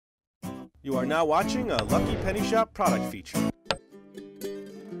You are now watching a Lucky Penny Shop product feature.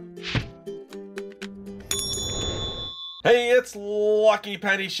 Hey, it's Lucky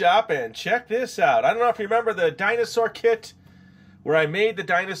Penny Shop, and check this out. I don't know if you remember the dinosaur kit where I made the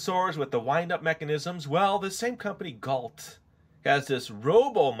dinosaurs with the wind-up mechanisms. Well, the same company, Galt, has this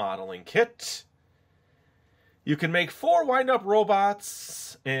Robo modeling kit. You can make 4 wind-up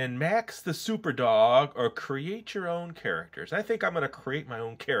robots and Max the Super Dog, or create your own characters. I think I'm going to create my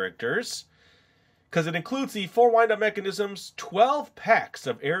own characters because it includes the 4 wind-up mechanisms, 12 packs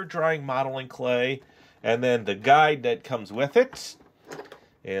of air-drying modeling clay, and then the guide that comes with it.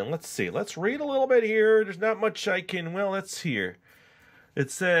 And let's see. Let's read a little bit here. There's not much I can... Well, let's hear.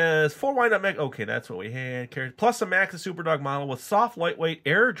 It says 4 wind-up okay, that's what we had. Plus a Max the Superdog model with soft, lightweight,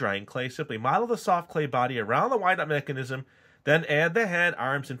 air-drying clay. Simply model the soft clay body around the wind-up mechanism, then add the head,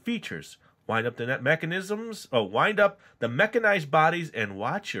 arms, and features. Wind up the wind up the mechanized bodies and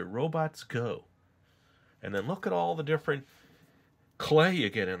watch your robots go. And then look at all the different clay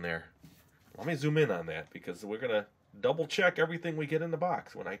you get in there. Let me zoom in on that because we're going to double check everything we get in the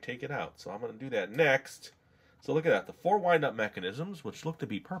box when I take it out. So I'm going to do that next. So look at that, the 4 wind-up mechanisms, which look to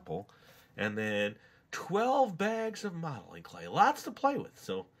be purple, and then 12 bags of modeling clay. Lots to play with.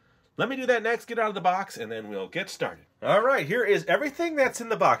 So let me do that next, get out of the box, and then we'll get started. All right, here is everything that's in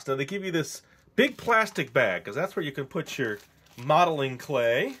the box. Now, they give you this big plastic bag, because that's where you can put your modeling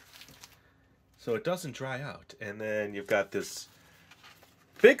clay so it doesn't dry out. And then you've got this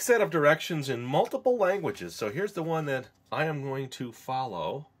big set of directions in multiple languages. So here's the one that I am going to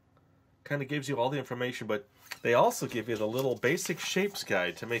follow. Kind of gives you all the information, but they also give you the little basic shapes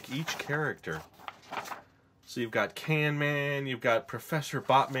guide to make each character. So you've got Can Man, you've got Professor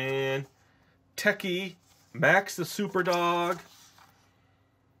Botman, Techie, Max the Superdog,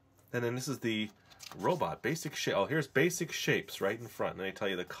 and then this is the robot, basic shape. Oh, here's basic shapes right in front. And they tell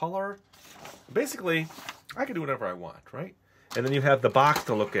you the color. Basically, I can do whatever I want, right? And then you have the box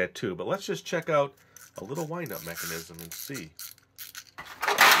to look at too. But let's just check out a little wind-up mechanism and see.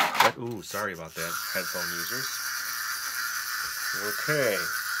 Ooh, sorry about that, headphone users. Okay.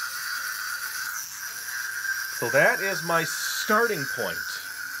 So that is my starting point.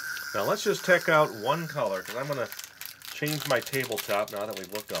 Now let's just check out one color, because I'm going to change my tabletop now that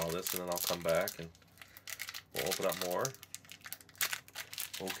we've looked at all this, and then I'll come back and we'll open up more.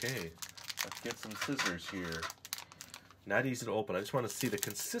 Okay, let's get some scissors here. Not easy to open. I just want to see the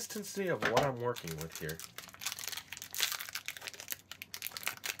consistency of what I'm working with here.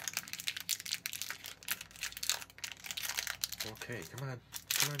 Okay, come on,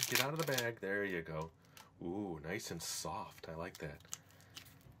 get out of the bag. There you go. Ooh, nice and soft. I like that.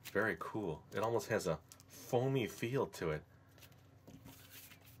 Very cool. It almost has a foamy feel to it.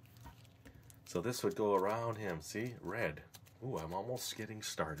 So this would go around him. See? Red. Ooh, I'm almost getting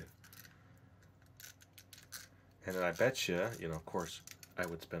started. And then I bet you, of course, I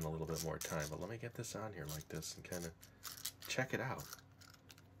would spend a little bit more time. But let me get this on here like this and kind of check it out.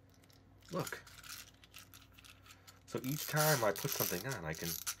 Look. So each time I put something on, I can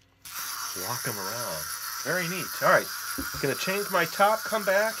walk them around. Very neat. All right, gonna change my top, come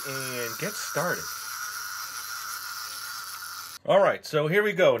back, and get started. All right, so here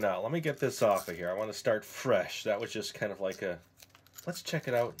we go now. Let me get this off of here. I want to start fresh. That was just kind of like a, let's check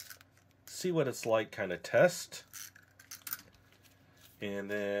it out, see what it's like kind of test. And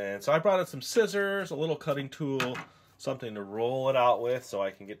then, so I brought in some scissors, a little cutting tool, something to roll it out with so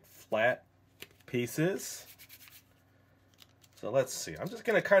I can get flat pieces. So let's see. I'm just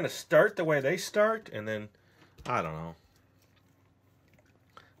going to kind of start the way they start, and then, I don't know,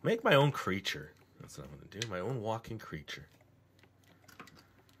 make my own creature. That's what I'm going to do, my own walking creature.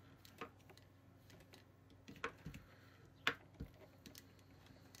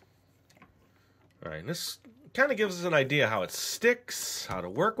 All right, and this kind of gives us an idea how it sticks, how to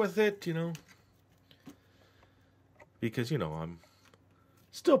work with it, because, I'm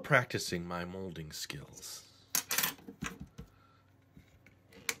still practicing my molding skills.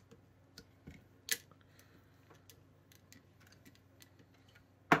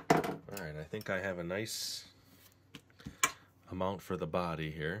 Alright, I think I have a nice amount for the body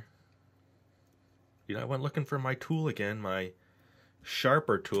here. I went looking for my tool again, my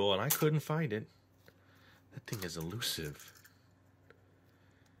sharper tool, and I couldn't find it. That thing is elusive.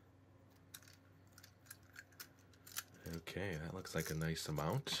 Okay, that looks like a nice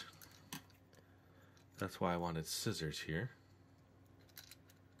amount. That's why I wanted scissors here.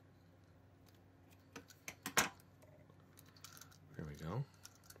 There we go.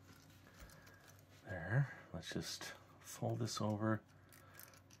 There. Let's just fold this over.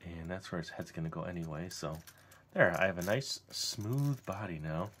 And that's where his head's going to go anyway. So there, I have a nice smooth body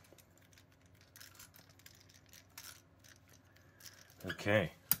now.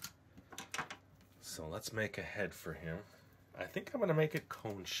 Okay. So let's make a head for him. I think I'm going to make it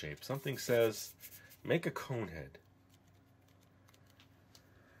cone shape. Something says make a cone head.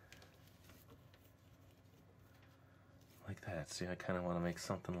 Like that. See, I kind of want to make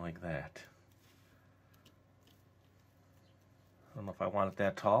something like that. I don't know if I want it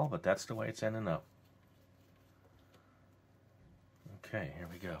that tall, but that's the way it's ending up. Okay, here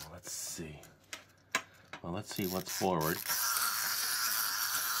we go. Let's see. Well, let's see what's forward.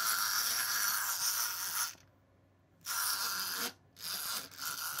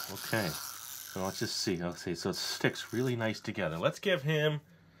 Okay, so let's just see. Okay, so it sticks really nice together. Let's give him,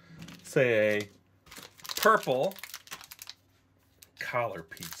 say, a purple collar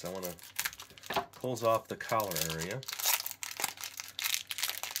piece. I want to close off the collar area.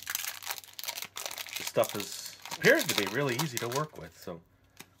 This stuff appears to be really easy to work with, so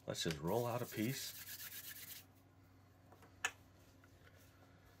let's just roll out a piece.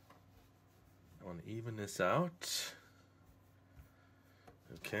 I want to even this out.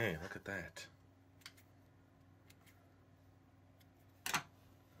 Okay, look at that.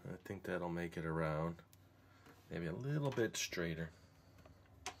 I think that'll make it around. Maybe a little bit straighter.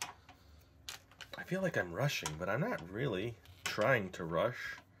 I feel like I'm rushing, but I'm not really trying to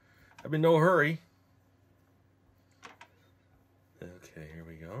rush. I'm in no hurry. Okay, here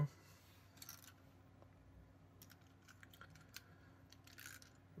we go.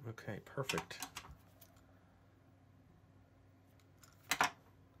 Okay, perfect.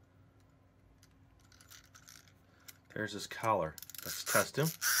 There's his collar. Let's test him.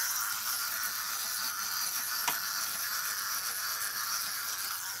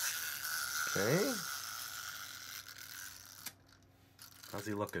 Okay. How's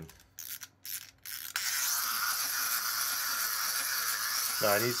he looking?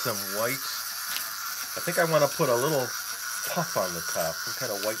 Now I need some white. I think I want to put a little puff on the top, some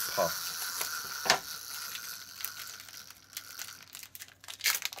kind of white puff.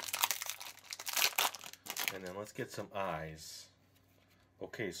 And then let's get some eyes.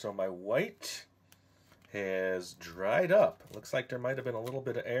 Okay, so my white has dried up. Looks like there might have been a little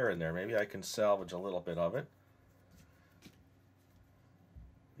bit of air in there. Maybe I can salvage a little bit of it.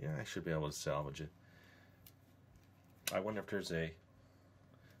 Yeah, I should be able to salvage it. I wonder if there's a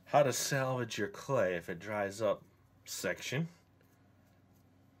how to salvage your clay if it dries up section.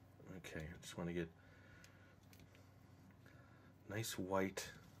 Okay, I just want to get nice white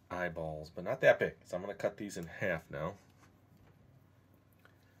eyeballs, but not that big. So I'm going to cut these in half now.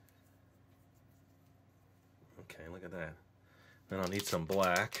 Okay, look at that. Then I'll need some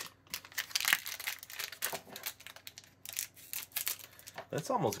black. That's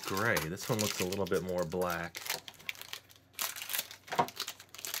almost gray. This one looks a little bit more black.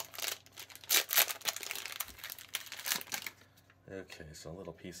 Okay, so a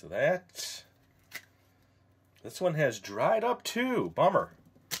little piece of that. This one has dried up too. Bummer.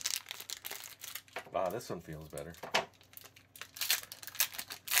 Wow, this one feels better.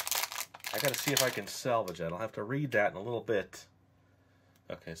 I gotta see if I can salvage that. I'll have to read that in a little bit.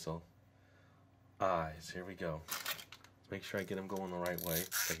 Okay, so eyes. Here we go. Let's make sure I get them going the right way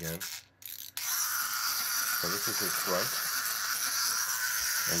again. So this is his front.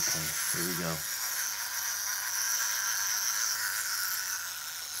 Okay, here we go.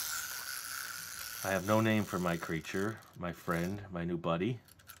 I have no name for my creature, my friend, my new buddy.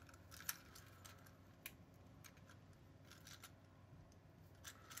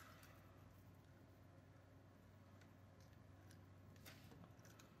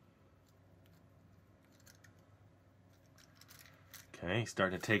 Okay, he's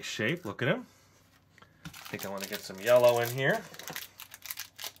starting to take shape. Look at him. I think I want to get some yellow in here.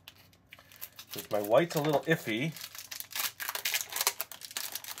 Since my white's a little iffy,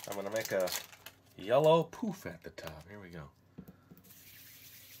 I'm going to make a yellow poof at the top. Here we go.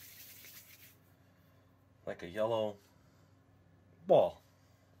 Like a yellow ball.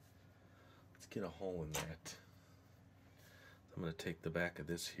 Let's get a hole in that. I'm going to take the back of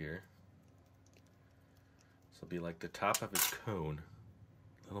this here. This will be like the top of his cone.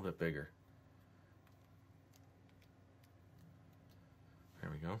 A little bit bigger.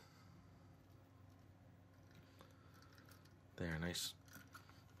 There we go. There, nice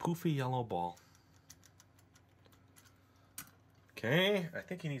poofy yellow ball. Okay, I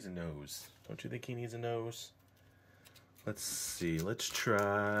think he needs a nose. Don't you think he needs a nose? Let's see, let's try,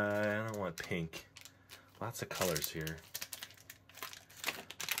 I don't want pink. Lots of colors here.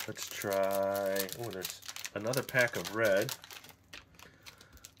 Let's try, oh, there's another pack of red.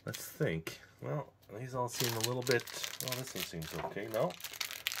 Let's think. Well, these all seem a little bit, oh, this one seems okay. No,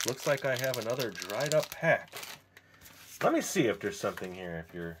 looks like I have another dried up pack. Let me see if there's something here.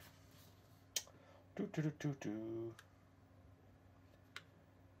 If you're...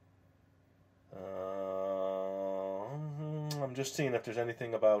 I'm just seeing if there's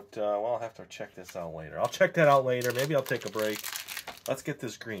anything about... well, I'll have to check this out later. I'll check that out later. Maybe I'll take a break. Let's get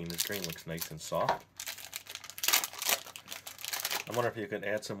this green. This green looks nice and soft. I wonder if you could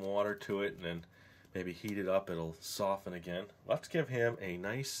add some water to it and then maybe heat it up. It'll soften again. Let's give him a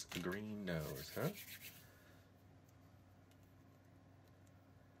nice green nose, huh?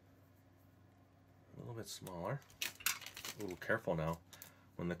 A little bit smaller. A little careful now.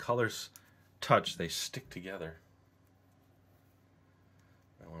 When the colors touch, they stick together.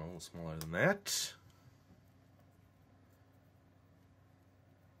 I want a little smaller than that.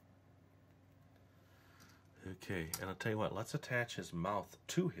 Okay, and I'll tell you what, let's attach his mouth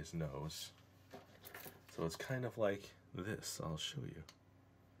to his nose. So it's kind of like this. I'll show you.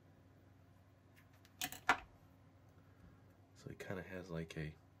 So he kind of has like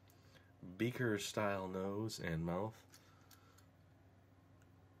a beaker style nose and mouth.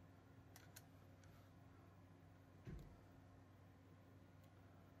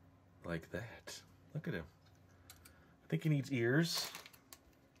 Like that. Look at him. I think he needs ears.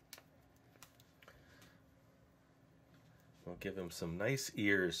 We'll give him some nice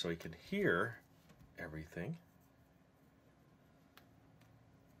ears so he can hear everything.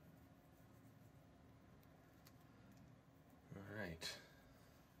 All right.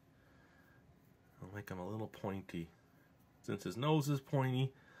 I'll make him a little pointy. Since his nose is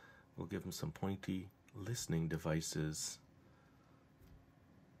pointy, we'll give him some pointy listening devices.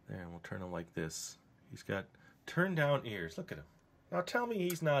 There, and we'll turn him like this. He's got turned down ears. Look at him. Now tell me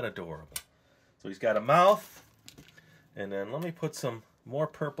he's not adorable. So he's got a mouth. And then let me put some more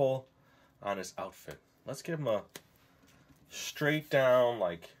purple on his outfit. Let's give him a straight down,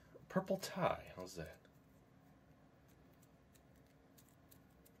 like, purple tie. How's that?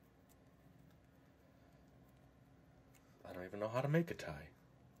 I don't even know how to make a tie.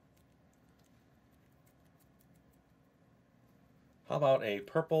 How about a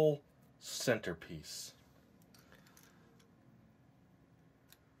purple centerpiece?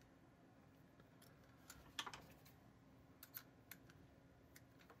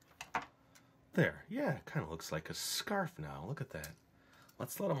 There, yeah, it kind of looks like a scarf now. Look at that.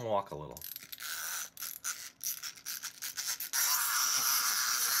 Let's let him walk a little.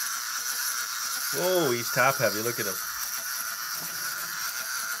 Whoa, he's top heavy. Look at him.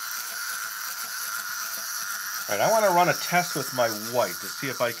 All right, I want to run a test with my white to see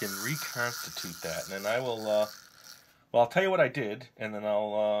if I can reconstitute that. And then I will, well, I'll tell you what I did. And then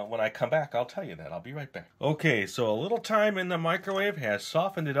I'll, when I come back, I'll tell you that. I'll be right back. Okay, so a little time in the microwave has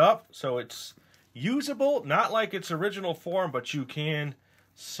softened it up. So it's usable, not like its original form, but you can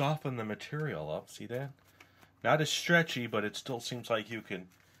soften the material up. See that? Not as stretchy, but it still seems like you can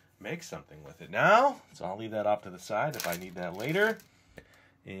make something with it now. So I'll leave that off to the side if I need that later.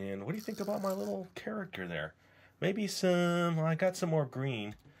 And what do you think about my little character there? Maybe some, well, I got some more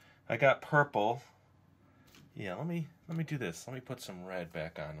green. I got purple. Yeah, let me do this. Let me put some red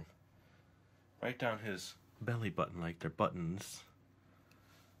back on him. Right down his belly button like they're buttons.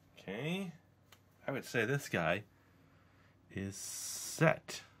 Okay. I would say this guy is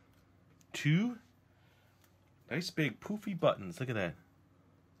set. 2 nice big poofy buttons. Look at that.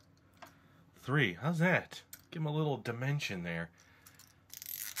 3. How's that? Give him a little dimension there.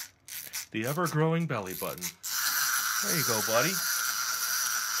 The ever-growing belly button. There you go, buddy.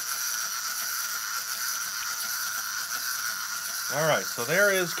 Alright, so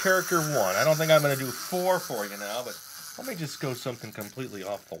there is character 1. I don't think I'm going to do 4 for you now, but let me just go something completely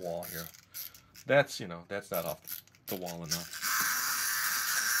off the wall here. That's, you know, that's not off the wall enough.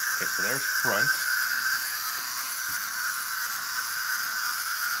 Okay, so there's front.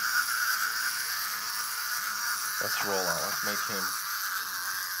 Let's roll out. Let's make him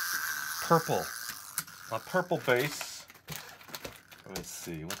purple. A purple base. Let's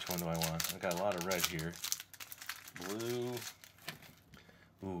see, which one do I want? I've got a lot of red here. Blue.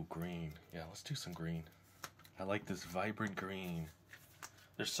 Ooh, green. Yeah, let's do some green. I like this vibrant green.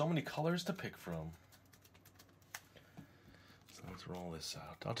 There's so many colors to pick from. So let's roll this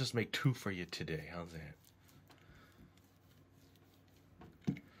out. I'll just make 2 for you today. How's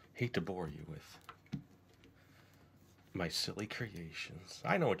that? Hate to bore you with my silly creations.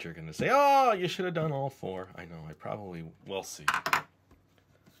 I know what you're going to say. Oh, you should have done all 4. I know, I probably will see.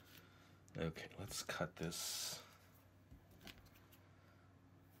 Okay, let's cut this.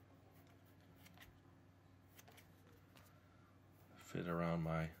 Fit around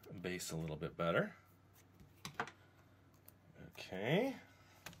my base a little bit better. Okay.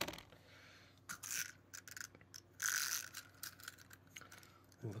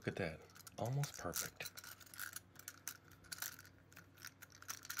 Ooh, look at that. Almost perfect.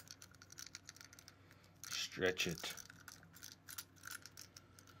 Stretch it.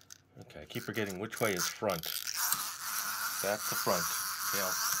 Okay, I keep forgetting which way is front. That's the front. Okay,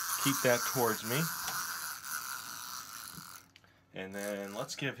 I'll keep that towards me. And then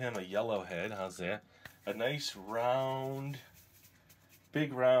let's give him a yellow head. How's that? A nice round,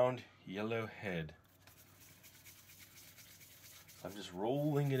 big round yellow head. I'm just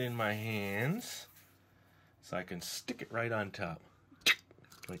rolling it in my hands so I can stick it right on top.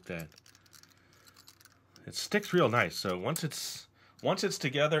 Like that. It sticks real nice, so once it's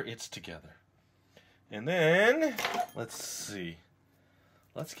together, it's together. And then let's see.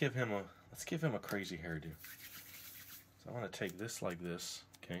 Let's give him a crazy hairdo. So I want to take this like this,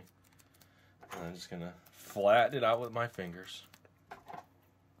 okay? And I'm just gonna flatten it out with my fingers.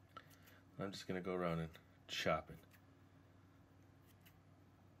 I'm just gonna go around and chop it.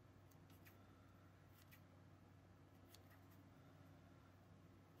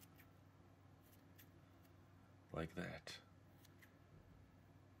 Like that.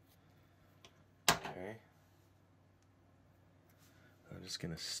 Okay. I'm just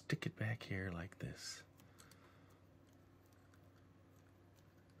gonna stick it back here like this.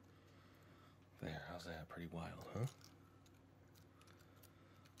 There, how's that? Pretty wild, huh?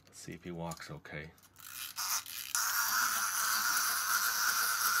 Let's see if he walks okay.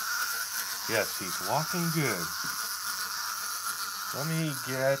 Yes, he's walking good. Let me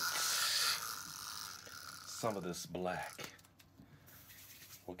get some of this black.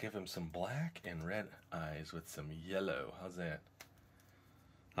 We'll give him some black and red eyes with some yellow. How's that?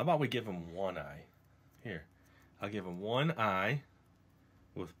 How about we give him one eye? Here, I'll give him one eye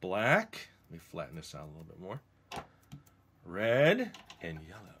with black. Let me flatten this out a little bit more. Red and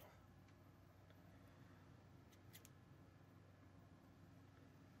yellow.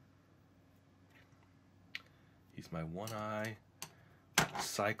 He's my one eye,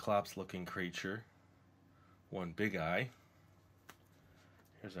 Cyclops looking creature. One big eye.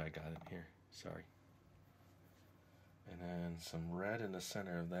 Here's what I got in here. Sorry. And then some red in the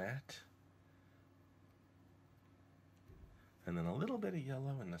center of that. And then a little bit of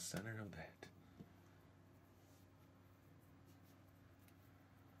yellow in the center of that.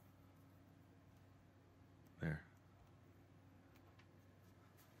 There.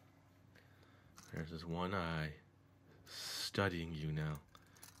 There's his one eye studying you now.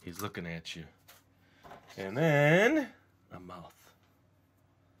 He's looking at you. And then a mouth.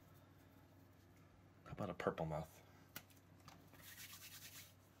 How about a purple mouth?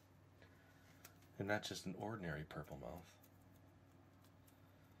 And not just an ordinary purple mouth.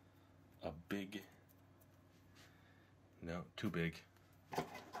 A big, no, too big,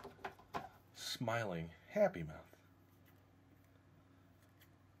 smiling, happy mouth.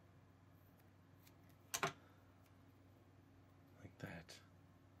 Like that.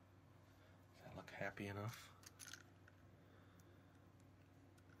 Does that look happy enough?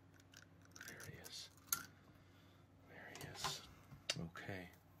 There he is. There he is. Okay.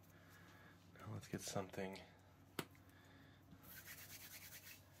 Now let's get something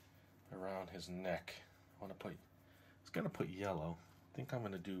around his neck. I want to put, it's going to put yellow. I think I'm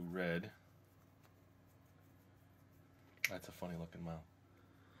going to do red. That's a funny looking mouth.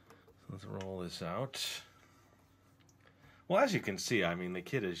 So let's roll this out. Well, as you can see, I mean, the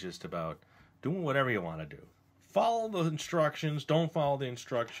kid is just about doing whatever you want to do. Follow the instructions, don't follow the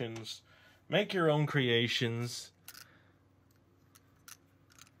instructions, make your own creations.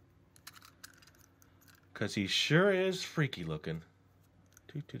 Because he sure is freaky looking.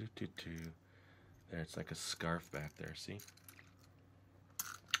 There, it's like a scarf back there, see?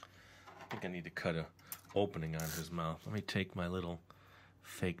 I think I need to cut a opening on his mouth. Let me take my little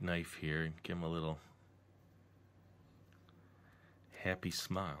fake knife here and give him a little happy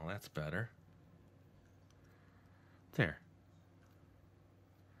smile. That's better. There.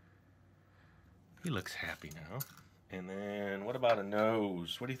 He looks happy now. And then, what about a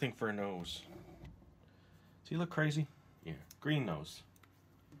nose? What do you think for a nose? Does he look crazy? Yeah, green nose.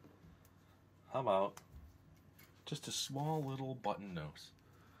 How about just a small little button nose?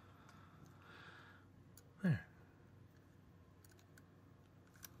 There.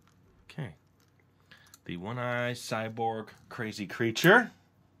 Okay. The one-eye cyborg crazy creature.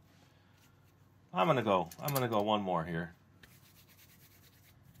 I'm gonna go one more here.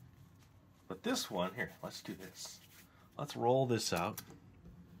 But this one, here, let's do this. Let's roll this out.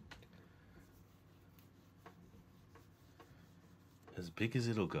 As big as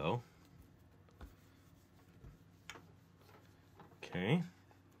it'll go. Okay.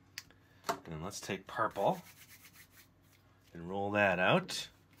 And then let's take purple. And roll that out.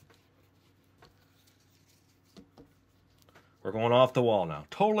 We're going off the wall now.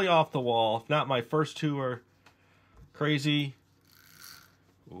 Totally off the wall. If not, my first two are crazy.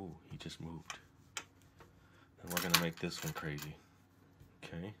 Ooh, he just moved. And we're going to make this one crazy.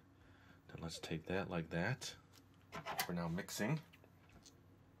 Okay. Then let's take that like that. We're now mixing.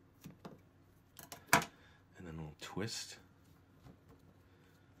 And then we'll twist.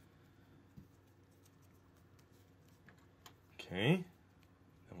 Okay.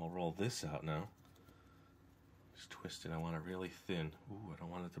 Then we'll roll this out now. Just twist it. I want it really thin. Ooh, I don't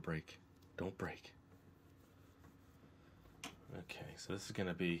want it to break. Don't break. Okay, so this is going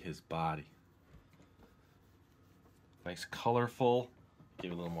to be his body. Nice, colorful.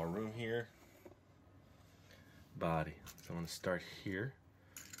 Give it a little more room here. Body. So I'm going to start here.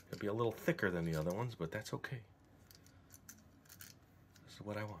 It'll be a little thicker than the other ones, but that's okay. This is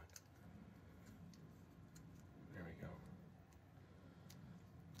what I want. There we go.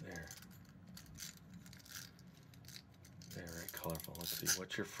 There. There, very colorful. Let's see,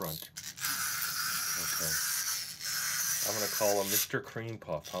 what's your front? Okay. I'm going to call him Mr. Cream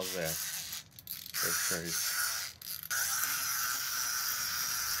Puff. How's that?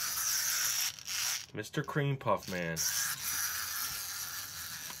 Mr. Cream Puff Man.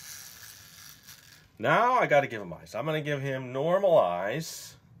 Now I got to give him eyes. I'm going to give him normal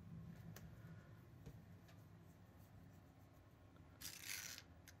eyes.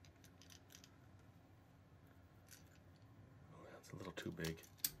 Oh, that's a little too big.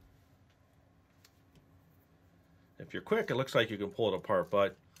 If you're quick, it looks like you can pull it apart,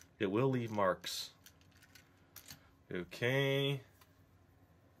 but it will leave marks. Okay.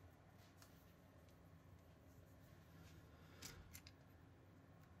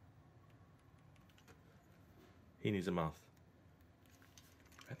 He needs a mouth.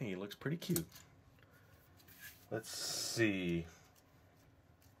 I think he looks pretty cute. Let's see.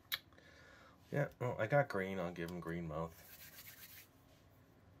 Yeah, well, I got green. I'll give him green mouth.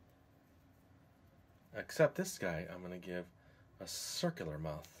 Except this guy, I'm going to give a circular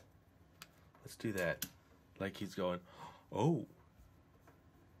mouth. Let's do that. Like he's going, oh.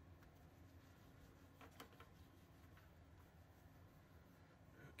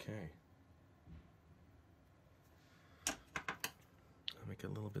 Okay. I'll make it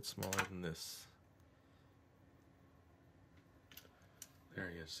a little bit smaller than this.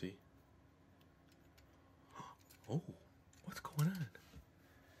 There you see. Oh, what's going on?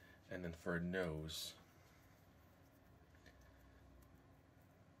 And then for a nose.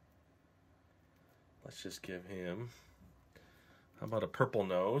 Let's just give him, how about a purple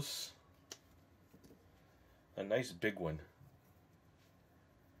nose? A nice big one.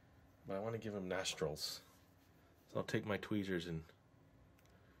 But I want to give him nostrils. So I'll take my tweezers and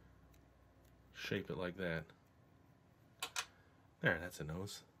shape it like that. There, that's a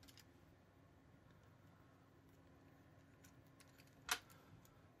nose.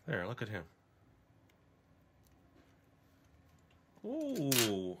 There, look at him.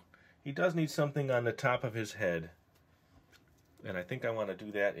 Ooh, he does need something on the top of his head. And I think I want to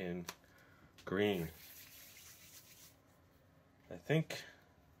do that in green. I think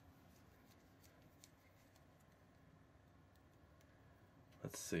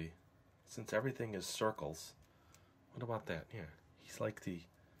let's see. Since everything is circles, what about that? Yeah, he's like the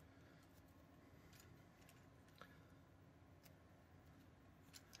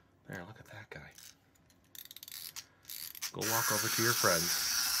there, look at that guy. Go walk over to your friends.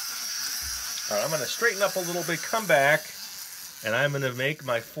 All right, I'm going to straighten up a little bit, come back, and I'm going to make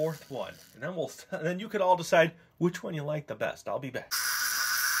my fourth one. And then you could all decide which one you like the best. I'll be back.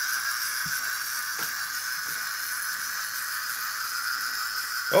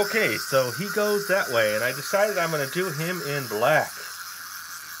 Okay, so he goes that way, and I decided I'm going to do him in black.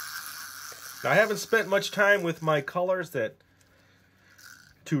 Now, I haven't spent much time with my colors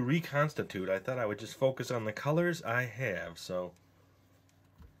to reconstitute. I thought I would just focus on the colors I have, so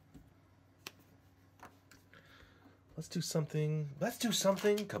let's do something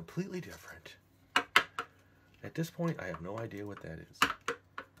completely different. At this point, I have no idea what that is.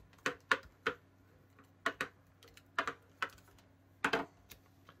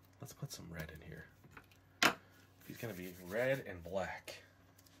 Let's put some red in here. He's going to be red and black.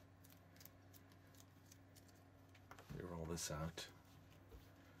 Let me roll this out.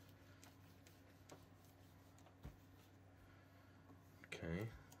 Okay.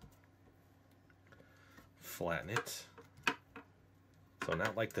 Flatten it. So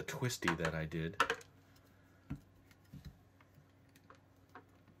not like the twisty that I did.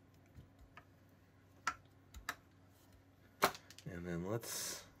 And then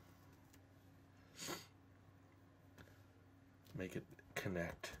let's make it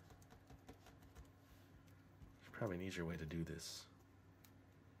connect. There's probably an easier way to do this.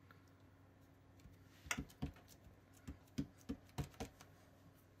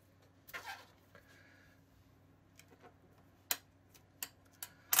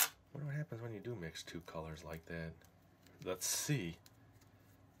 What happens when you do mix two colors like that? Let's see.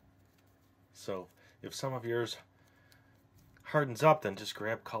 So if some of yours hardens up, then just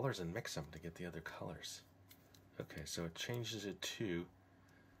grab colors and mix them to get the other colors. Okay, so it changes it to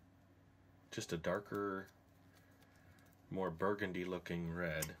just a darker, more burgundy looking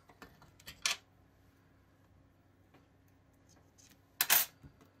red.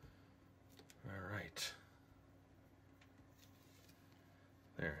 All right.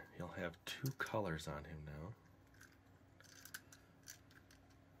 There, he'll have two colors on him now.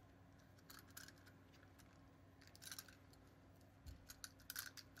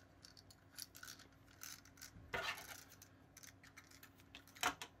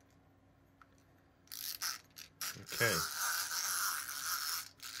 Okay.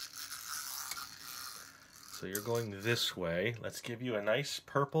 So you're going this way. Let's give you a nice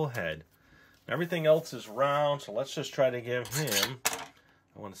purple head. Everything else is round, so let's just try to give him,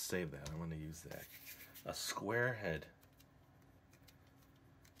 I want to save that, I want to use that, a square head.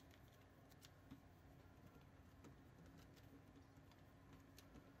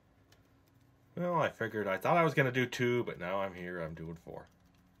 Well, I thought I was going to do 2, but now I'm here, I'm doing 4.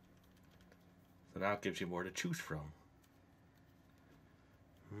 So now it gives you more to choose from.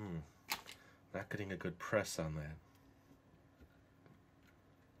 Not getting a good press on that.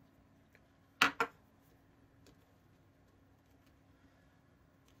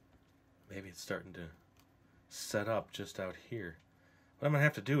 Maybe it's starting to set up just out here. What I'm going to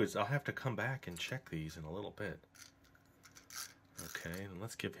have to do is I'll have to come back and check these in a little bit. Okay, and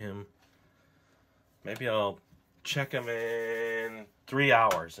let's give him, maybe I'll check them in 3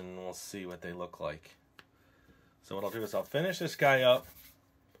 hours and we'll see what they look like. So what I'll do is I'll finish this guy up,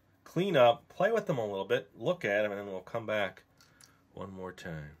 clean up, play with them a little bit, look at them, and then we'll come back one more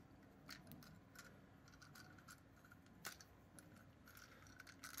time.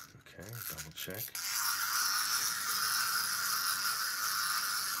 Okay, double check.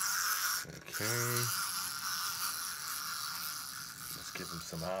 Okay. Let's give him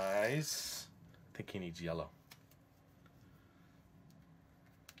some eyes. I think he needs yellow.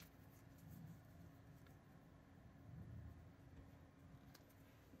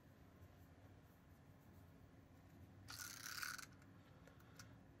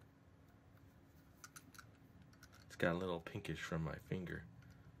 Got a little pinkish from my finger.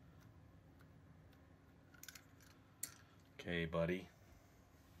 Okay, buddy.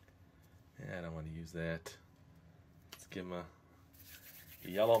 Yeah, I don't want to use that. Let's give him a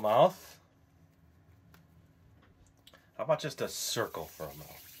yellow mouth. How about just a circle for a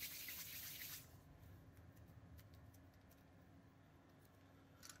mouth?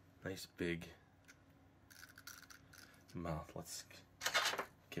 Nice big mouth. Let's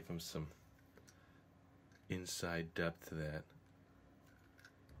give him some inside depth to that.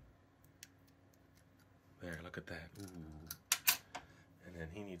 There, look at that. Ooh. And then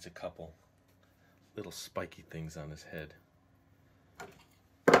he needs a couple little spiky things on his head.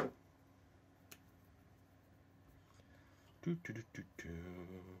 Do, do, do, do, do.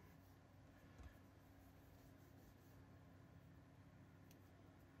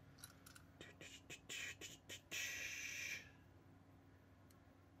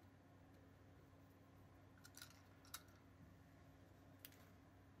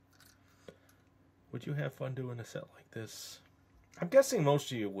 Would you have fun doing a set like this? I'm guessing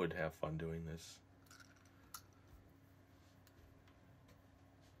most of you would have fun doing this.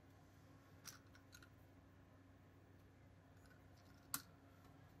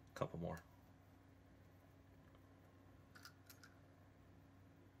 A couple more.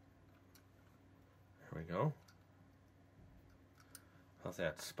 There we go. How's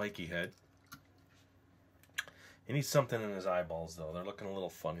that spiky head? He needs something in his eyeballs though. They're looking a little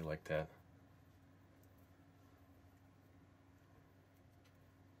funny like that.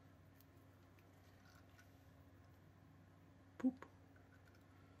 Boop.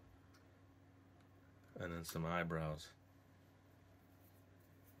 And then some eyebrows.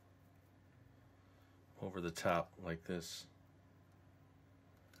 Over the top like this.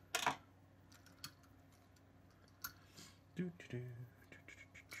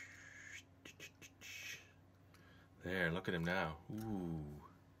 There, look at him now. Ooh.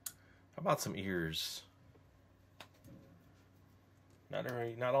 How about some ears?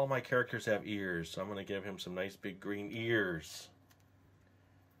 Not all my characters have ears, so I'm going to give him some nice big green ears.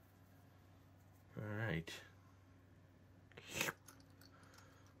 All right.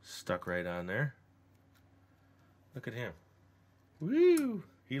 stuck right on there. Look at him. Woo!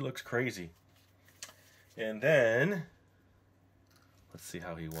 He looks crazy. And then, let's see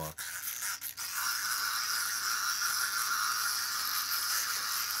how he walks.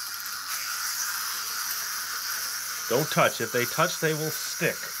 Don't touch. If they touch, they will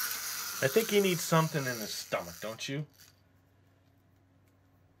stick. I think he needs something in his stomach, don't you?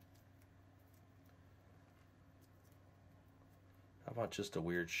 How about just a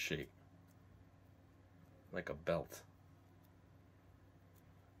weird shape? Like a belt.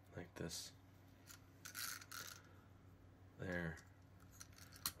 Like this. There.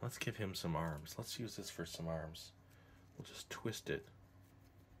 Let's give him some arms. Let's use this for some arms. We'll just twist it.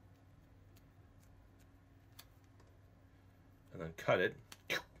 And then cut it.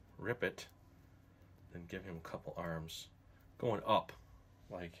 Rip it. Then give him a couple arms. Going up.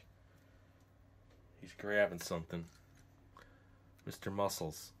 Like he's grabbing something. Mr.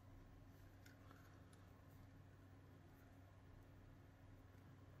 Muscles.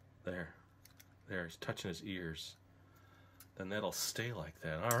 There. There, he's touching his ears. Then that'll stay like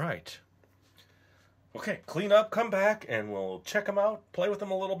that. All right. Okay, clean up, come back, and we'll check them out, play with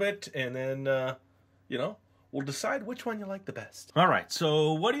them a little bit, and then, you know, we'll decide which one you like the best. All right,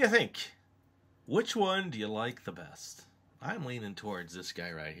 so what do you think? Which one do you like the best? I'm leaning towards this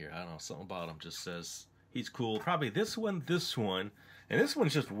guy right here. I don't know, something about him just says he's cool. Probably this one, and this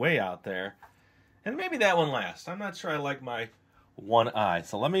one's just way out there. And maybe that one last. I'm not sure I like my one eye.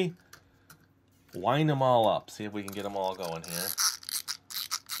 So let me wind them all up. See if we can get them all going here.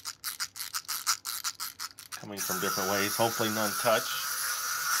 Coming from different ways. Hopefully none touch.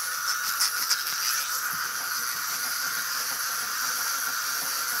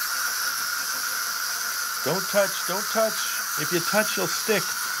 Don't touch, don't touch. If you touch, you'll stick.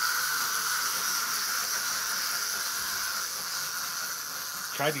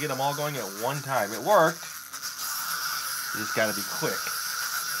 Tried to get them all going at one time. It worked. You just got to be quick.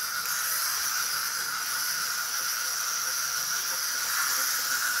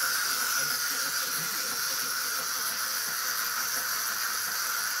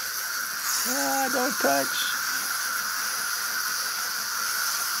 Ah, don't touch.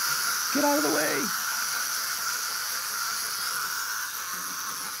 Get out of the way.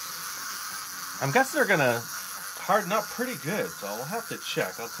 I'm guessing they're going to harden up pretty good, so we'll have to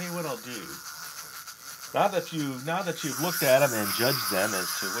check. I'll tell you what I'll do. Now that you've looked at them and judged them as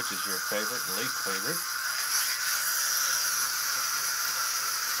to which is your favorite and least favorite,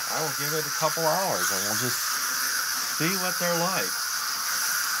 I will give it a couple hours and we'll just see what they're like.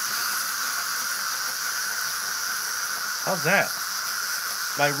 How's that?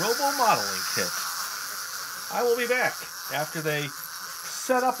 My Robo modeling kit. I will be back after they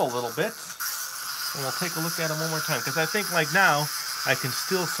set up a little bit, and we'll take a look at them one more time, because I think like now I can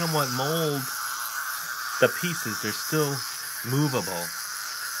still somewhat mold the pieces. They're still movable,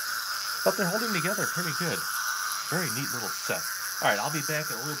 but they're holding together pretty good. Very neat little set. Alright, I'll be back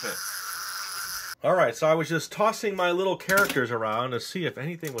in a little bit. Alright, so I was just tossing my little characters around to see if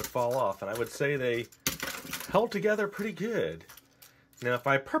anything would fall off, and I would say they held together pretty good. Now if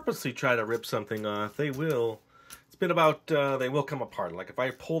I purposely try to rip something off, they will. It's been about, they will come apart. Like if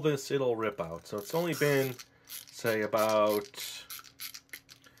I pull this, it'll rip out. So it's only been, say, about,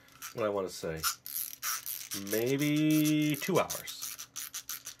 what do I want to say, maybe 2 hours.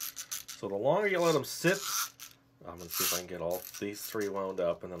 So the longer you let them sit, I'm going to see if I can get all these three wound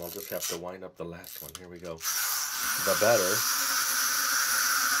up, and then I'll just have to wind up the last one. Here we go. The better.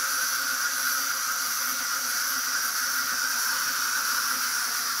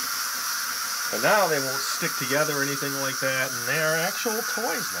 And now they won't stick together or anything like that, and they are actual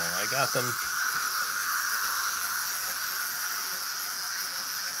toys now. I got them.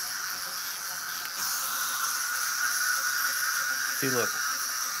 See, look.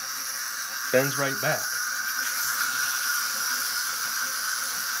 Bends right back.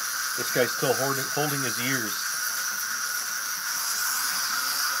 This guy's still holding his ears.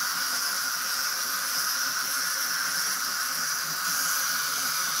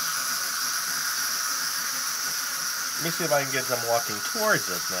 Let me see if I can get them walking towards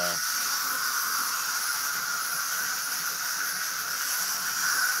us now.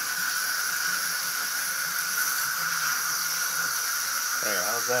 There,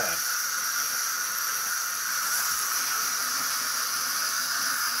 how's that?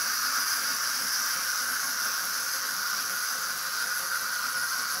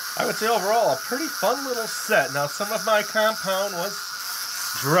 I would say overall a pretty fun little set. Now some of my compound was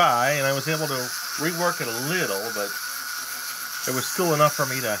dry and I was able to rework it a little, but there was still enough for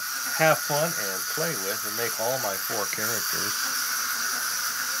me to have fun and play with and make all my 4 characters.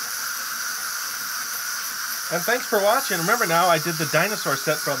 And thanks for watching. Remember now, I did the dinosaur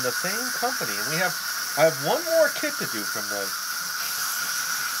set from the same company. And I have one more kit to do from them.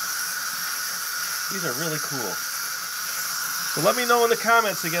 These are really cool. So let me know in the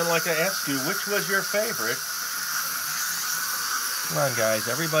comments again, like I asked you, which was your favorite. Come on, guys.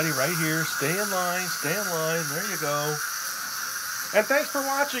 Everybody right here. Stay in line. Stay in line. There you go. And thanks for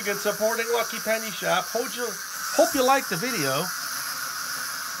watching and supporting Lucky Penny Shop. Hope you liked the video.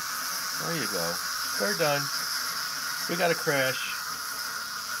 There you go. They're done. We got a crash.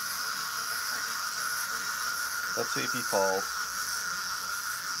 Let's see if he falls.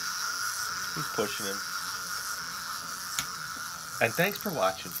 He's pushing him. And thanks for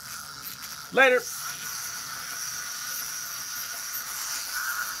watching. Later.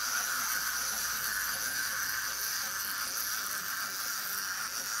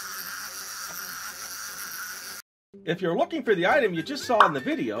 If you're looking for the item you just saw in the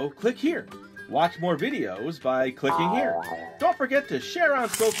video, click here. Watch more videos by clicking here. Don't forget to share on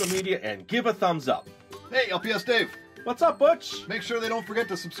social media and give a thumbs up. Hey, LPS-Dave. What's up, Butch? Make sure they don't forget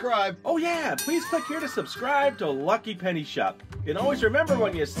to subscribe. Oh yeah, please click here to subscribe to Lucky Penny Shop. And always remember,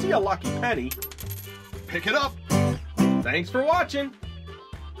 when you see a lucky penny, pick it up. Thanks for watching.